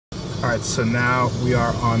Alright, so now we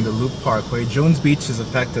are on the Loop Parkway. Jones Beach is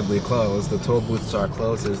effectively closed. The toll booths are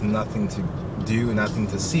closed. There's nothing to do, nothing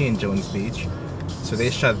to see in Jones Beach. So they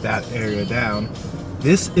shut that area down.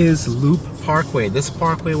 This is Loop Parkway. This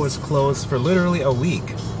parkway was closed for literally a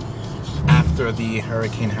week after the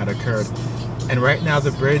hurricane had occurred. And right now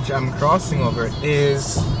the bridge I'm crossing over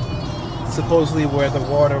is supposedly where the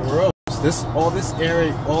water rose. All this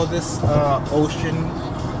area, all this ocean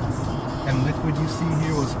and liquid you see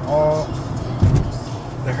here was all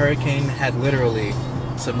the hurricane had literally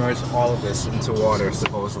submerged all of this into water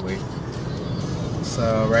supposedly.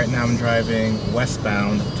 So right now I'm driving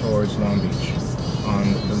westbound towards Long Beach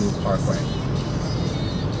on the Loop Parkway.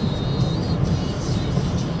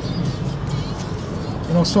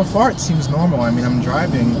 You know, so far it seems normal. I mean, I'm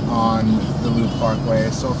driving on the Loop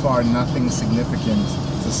Parkway. So far nothing significant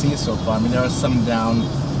to see so far. I mean, there are some down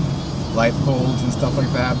light poles and stuff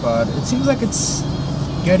like that, but it seems like it's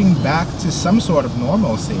getting back to some sort of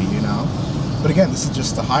normalcy, you know. But again, this is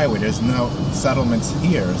just a highway. There's no settlements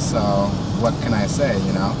here, so what can I say,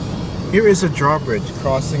 you know? Here is a drawbridge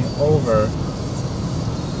crossing over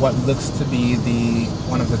what looks to be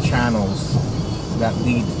one of the channels that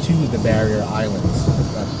lead to the barrier islands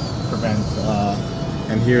that prevent,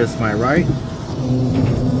 and here's my right,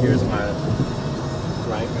 here's my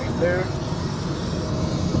right there.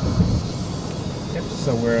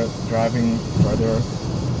 So we're driving further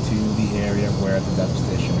to the area where the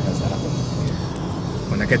devastation has happened.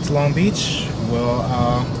 When I get to Long Beach,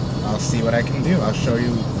 I'll see what I can do. I'll show you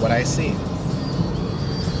what I see.